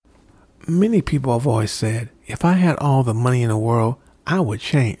Many people have always said, if I had all the money in the world, I would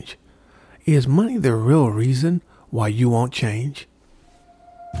change. Is money the real reason why you won't change?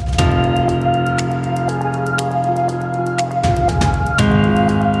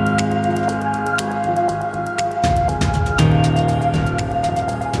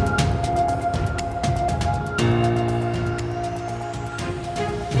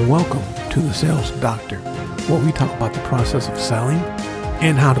 Welcome to the Sales Doctor, where we talk about the process of selling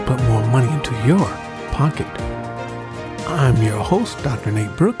and how to put more money into your pocket. I'm your host, Dr.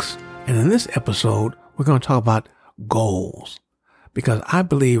 Nate Brooks, and in this episode, we're going to talk about goals, because I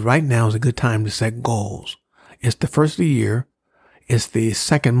believe right now is a good time to set goals. It's the first of the year, it's the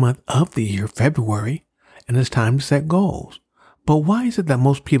second month of the year, February, and it's time to set goals. But why is it that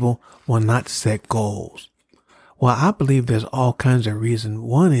most people will not set goals? Well, I believe there's all kinds of reasons.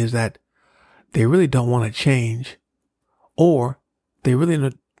 One is that they really don't want to change, or they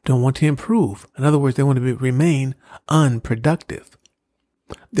really don't want to improve. In other words, they want to remain unproductive.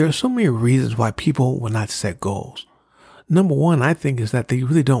 There are so many reasons why people will not set goals. Number one, I think, is that they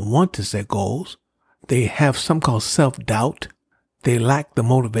really don't want to set goals. They have something called self-doubt. They lack the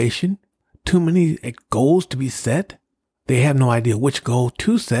motivation. Too many goals to be set. They have no idea which goal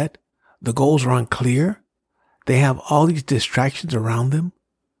to set. The goals are unclear. They have all these distractions around them.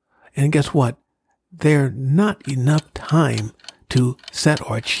 And guess what? There's not enough time to set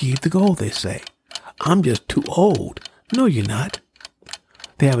or achieve the goal, they say. I'm just too old. No, you're not.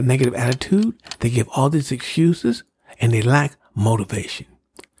 They have a negative attitude. They give all these excuses, and they lack motivation.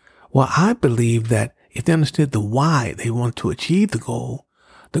 Well, I believe that if they understood the why they want to achieve the goal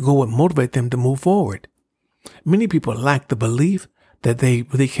would motivate them to move forward. Many people lack the belief that they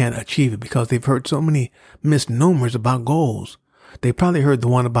really can't achieve it because they've heard so many misnomers about goals. They probably heard the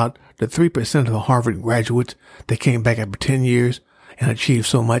one about the 3% of the Harvard graduates that came back after 10 years and achieved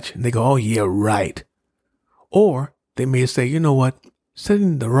so much, and they go, oh yeah, right. Or they may say, you know what,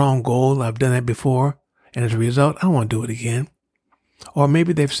 setting the wrong goal, I've done that before, and as a result, I want to do it again. Or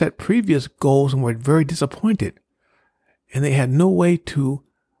maybe they've set previous goals and were very disappointed, and they had no way to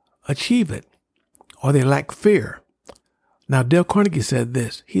achieve it, or they lack fear. Now, Dale Carnegie said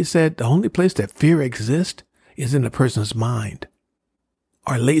this. He said the only place that fear exists is in a person's mind.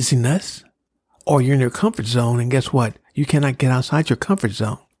 Or laziness, or you're in your comfort zone, and guess what? You cannot get outside your comfort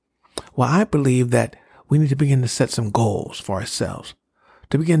zone. Well, I believe that we need to begin to set some goals for ourselves,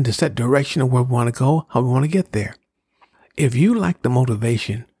 to begin to set direction of where we want to go, how we want to get there. If you lack the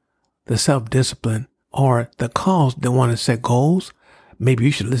motivation, the self-discipline, or the cause that want to set goals, maybe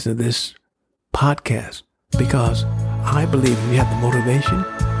you should listen to this podcast, because I believe if you have the motivation,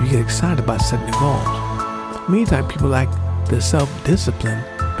 you get excited about setting the goals. Meantime, people lack the self-discipline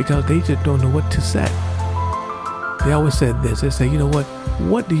because they just don't know what to set. They always said this. They say, you know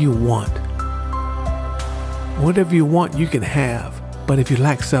what do you want? Whatever you want, you can have. But if you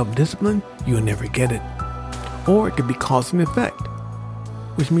lack self-discipline, you'll never get it. Or it could be cause and effect,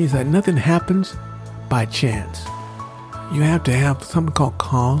 which means that nothing happens by chance. You have to have something called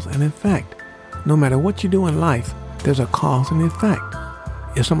cause and effect. No matter what you do in life, there's a cause and effect.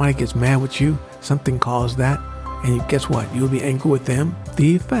 If somebody gets mad with you, something caused that, and guess what? You'll be angry with them,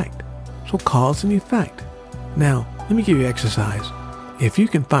 the effect. So cause and effect. Now, let me give you an exercise. If you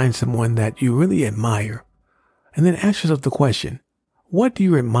can find someone that you really admire, and then ask yourself the question, what do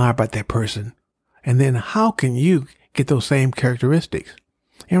you admire about that person? And then how can you get those same characteristics?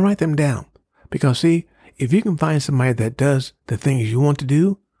 And write them down. Because see, if you can find somebody that does the things you want to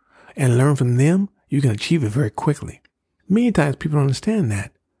do and learn from them, you can achieve it very quickly. Many times people don't understand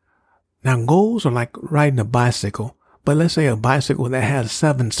that. Now, goals are like riding a bicycle, but let's say a bicycle that has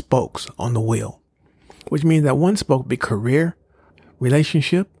 7 spokes on the wheel, which means that one spoke would be career,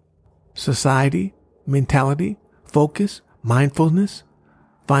 relationship, society, mentality, focus, mindfulness,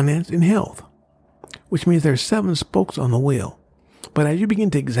 finance, and health, which means there's 7 spokes on the wheel. But as you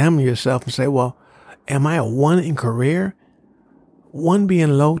begin to examine yourself and say, well, am I a 1 in career? 1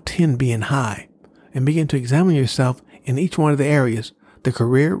 being low, 10 being high, and begin to examine yourself in each one of the areas, the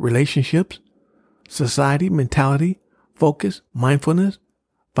career, relationships, society, mentality, focus, mindfulness,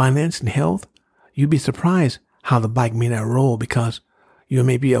 finance, and health. You'd be surprised how the bike may not roll because you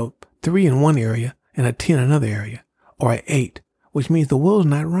may be a 3 in one area and a 10 in another area, or an 8, which means the wheel's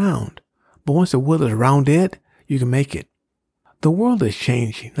not round. But once the wheel is rounded, you can make it. The world is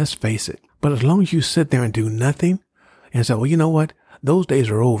changing, let's face it. But as long as you sit there and do nothing and say, well, you know what? Those days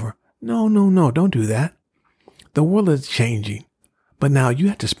are over. No, don't do that. The world is changing. But now you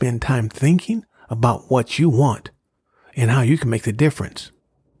have to spend time thinking about what you want and how you can make the difference.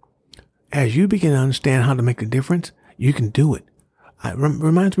 As you begin to understand how to make a difference, you can do it. It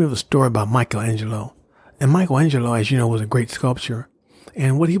reminds me of a story about Michelangelo. And Michelangelo, as you know, was a great sculptor.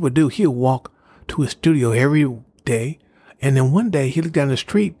 And what he would do, he would walk to his studio every day. And then one day he looked down the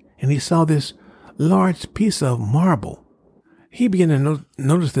street and he saw this large piece of marble. He began to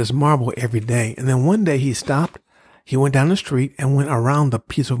notice this marble every day. And then one day he stopped. He went down the street and went around the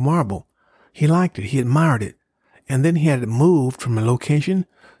piece of marble. He liked it. He admired it. And then he had it moved from a location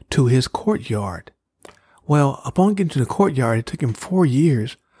to his courtyard. Well, upon getting to the courtyard, it took him 4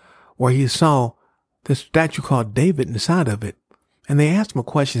 years where he saw this statue called David inside of it. And they asked him a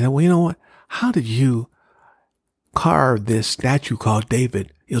question. They said, well, you know what? How did you carve this statue called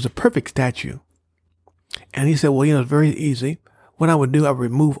David? It was a perfect statue. And he said, well, it's very easy. What I would do, I would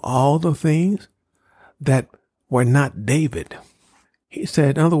remove all the things that were not David. He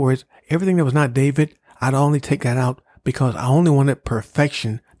said, in other words, everything that was not David, I'd only take that out because I only wanted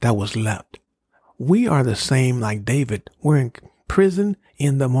perfection that was left. We are the same like David. We're in prison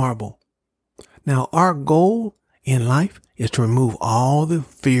in the marble. Now, our goal in life is to remove all the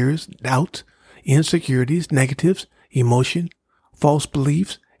fears, doubts, insecurities, negatives, emotion, false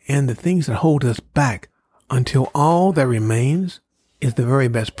beliefs, and the things that hold us back until all that remains is the very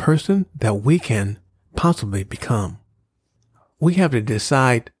best person that we can possibly become. We have to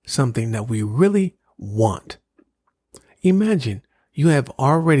decide something that we really want. Imagine you have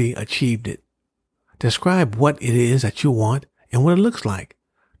already achieved it. Describe what it is that you want and what it looks like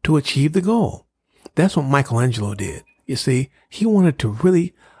to achieve the goal. That's what Michelangelo did. You see, he wanted to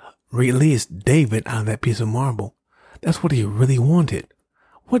really release David out of that piece of marble. That's what he really wanted.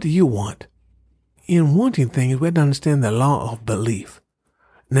 What do you want? In wanting things, we have to understand the law of belief.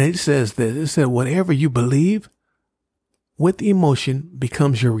 Now it says this, it said, whatever you believe with emotion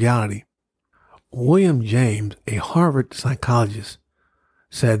becomes your reality. William James, a Harvard psychologist,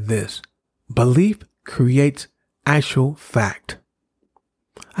 said this, belief creates actual fact.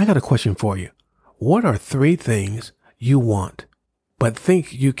 I got a question for you. What are 3 things you want, but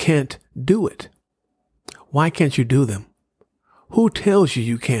think you can't do it? Why can't you do them? Who tells you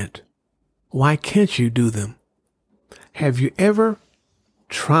you can't? Why can't you do them? Have you ever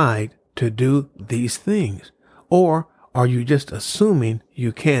tried to do these things? Or are you just assuming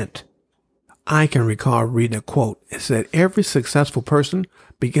you can't? I can recall reading a quote. It said, every successful person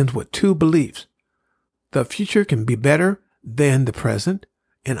begins with 2 beliefs. The future can be better than the present,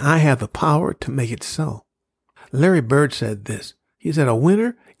 and I have the power to make it so. Larry Bird said this. He said, a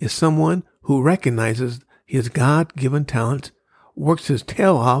winner is someone who recognizes his God-given talents, works his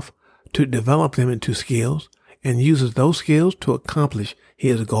tail off to develop them into skills, and uses those skills to accomplish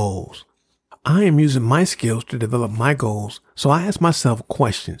his goals. I am using my skills to develop my goals, so I ask myself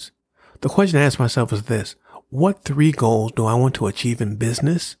questions. The question I ask myself is this. What 3 goals do I want to achieve in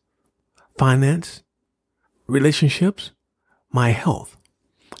business, finance, relationships, my health?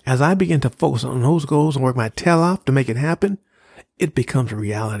 As I begin to focus on those goals and work my tail off to make it happen, it becomes a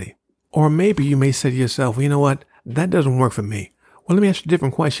reality. Or maybe you may say to yourself, well, you know what? That doesn't work for me. Well, let me ask you a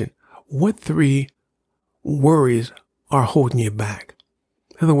different question. What 3 worries are holding you back?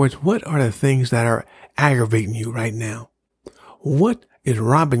 In other words, what are the things that are aggravating you right now? What is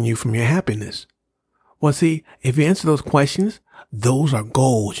robbing you from your happiness? Well, see, if you answer those questions, those are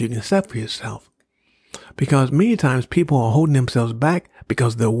goals you can set for yourself. Because many times people are holding themselves back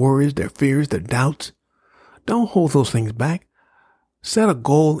because of their worries, their fears, their doubts. Don't hold those things back. Set a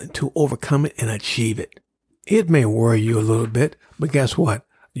goal to overcome it and achieve it. It may worry you a little bit, but guess what?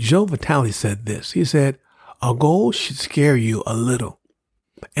 Joe Vitale said this. He said, a goal should scare you a little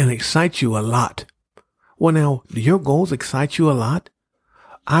and excite you a lot. Well, now, do your goals excite you a lot?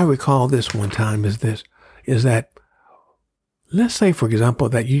 I recall this one time is that let's say, for example,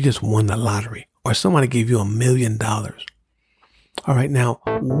 that you just won the lottery or somebody gave you $1 million. All right. Now,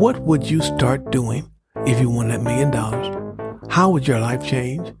 what would you start doing if you won that $1 million? How would your life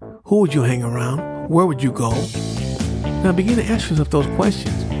change? Who would you hang around? Where would you go? Now begin to ask yourself those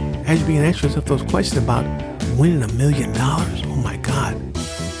questions. As you begin to ask yourself those questions about winning $1 million, oh my God.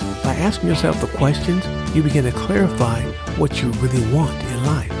 By asking yourself the questions, you begin to clarify what you really want in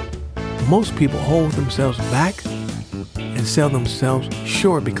life. Most people hold themselves back and sell themselves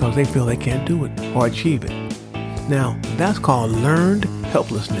short because they feel they can't do it or achieve it. Now, that's called learned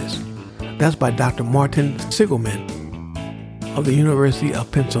helplessness. That's by Dr. Martin Seligman of the University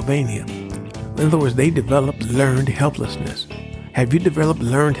of Pennsylvania. In other words, they developed learned helplessness. Have you developed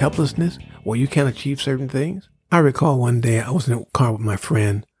learned helplessness where you can't achieve certain things? I recall one day I was in a car with my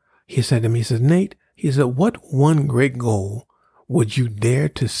friend. He said to me, he says, Nate, he said, what one great goal would you dare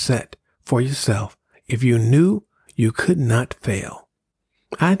to set for yourself if you knew you could not fail?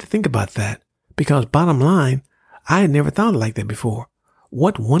 I had to think about that because bottom line, I had never thought like that before.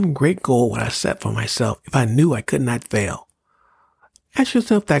 what one great goal would I set for myself if I knew I could not fail? Ask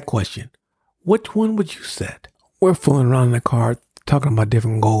yourself that question. Which one would you set? We're fooling around in the car talking about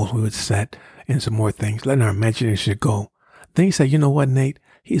different goals we would set and some more things, letting our imagination go. Then he said, you know what, Nate?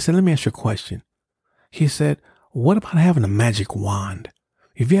 He said, let me ask you a question. He said, what about having a magic wand?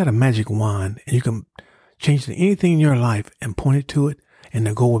 If you had a magic wand and you can change anything in your life and point it to it and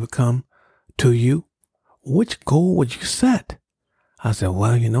the goal would come to you, which goal would you set? I said,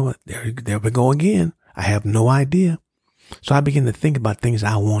 well, you know what? There we go again. I have no idea. So I began to think about things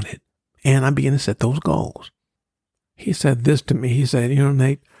I wanted and I began to set those goals. He said this to me. He said, you know,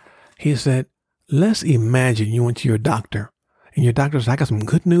 Nate, he said, let's imagine you went to your doctor and your doctor said, I got some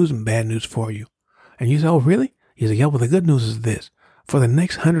good news and bad news for you. And you said, oh, really? He said, yeah, well, the good news is this. For the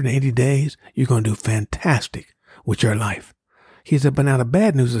next 180 days, you're going to do fantastic with your life. He said, but now the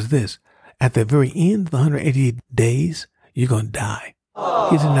bad news is this. At the very end of the 180 days, you're going to die.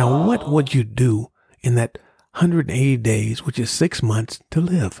 He said, now what would you do in that 180 days, which is 6 months to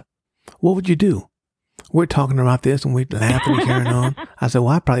live? What would you do? We're talking about this and we're laughing and carrying on. I said,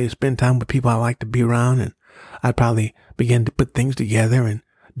 well, I'd probably spend time with people I like to be around and I'd probably begin to put things together and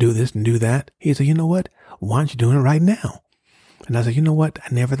do this and do that. He said, you know what? Why aren't you doing it right now? And I said, you know what?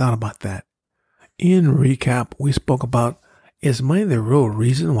 I never thought about that. In recap, we spoke about, is money the real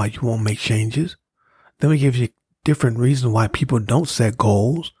reason why you won't make changes? Then we gave you different reasons why people don't set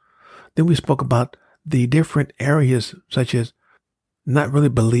goals. Then we spoke about the different areas such as not really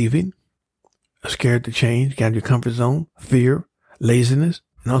believing, scared to change, get out of your comfort zone, fear, laziness,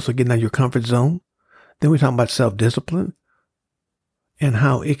 and also getting out of your comfort zone. Then we talk about self-discipline and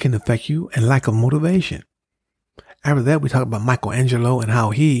how it can affect you and lack of motivation. After that, we talk about Michelangelo and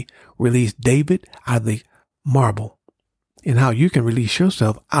how he released David out of the marble and how you can release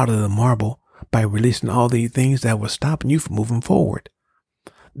yourself out of the marble by releasing all the things that were stopping you from moving forward.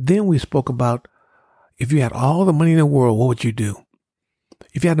 Then we spoke about if you had all the money in the world, what would you do?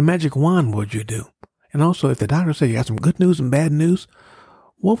 If you had a magic wand, what would you do? And also, if the doctor said you got some good news and bad news,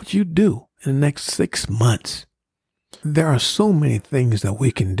 what would you do in the next 6 months? There are so many things that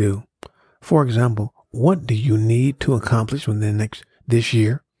we can do. For example, what do you need to accomplish within this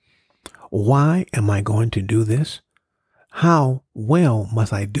year? Why am I going to do this? How well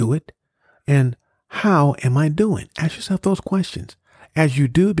must I do it? And how am I doing? Ask yourself those questions. As you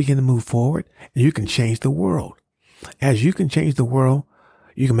do, begin to move forward, and you can change the world. As you can change the world,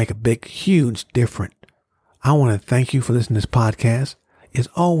 you can make a big, huge difference. I want to thank you for listening to this podcast. It's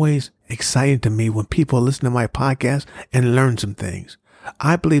always exciting to me when people listen to my podcast and learn some things.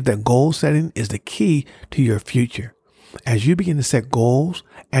 I believe that goal setting is the key to your future. As you begin to set goals,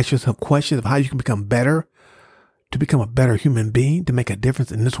 ask yourself questions of how you can become better, to become a better human being, to make a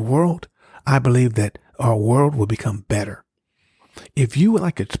difference in this world. I believe that our world will become better. If you would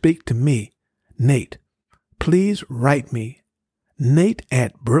like to speak to me, Nate, please write me,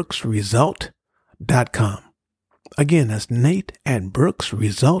 Nate@brooksresult.com. Again, that's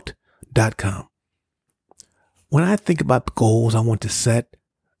Nate@brooksresult.com. When I think about the goals I want to set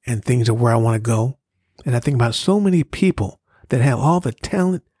and things of where I want to go, and I think about so many people that have all the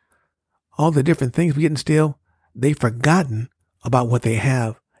talent, all the different things, but yet still, they've forgotten about what they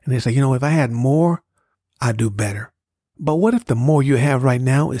have. And they say, you know, if I had more, I'd do better. But what if the more you have right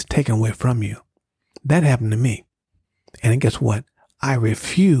now is taken away from you? That happened to me. And guess what? I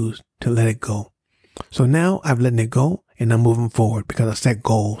refuse to let it go. So now I've let it go and I'm moving forward because I set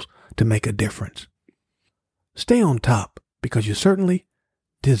goals to make a difference. Stay on top because you certainly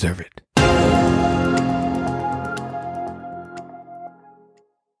deserve it.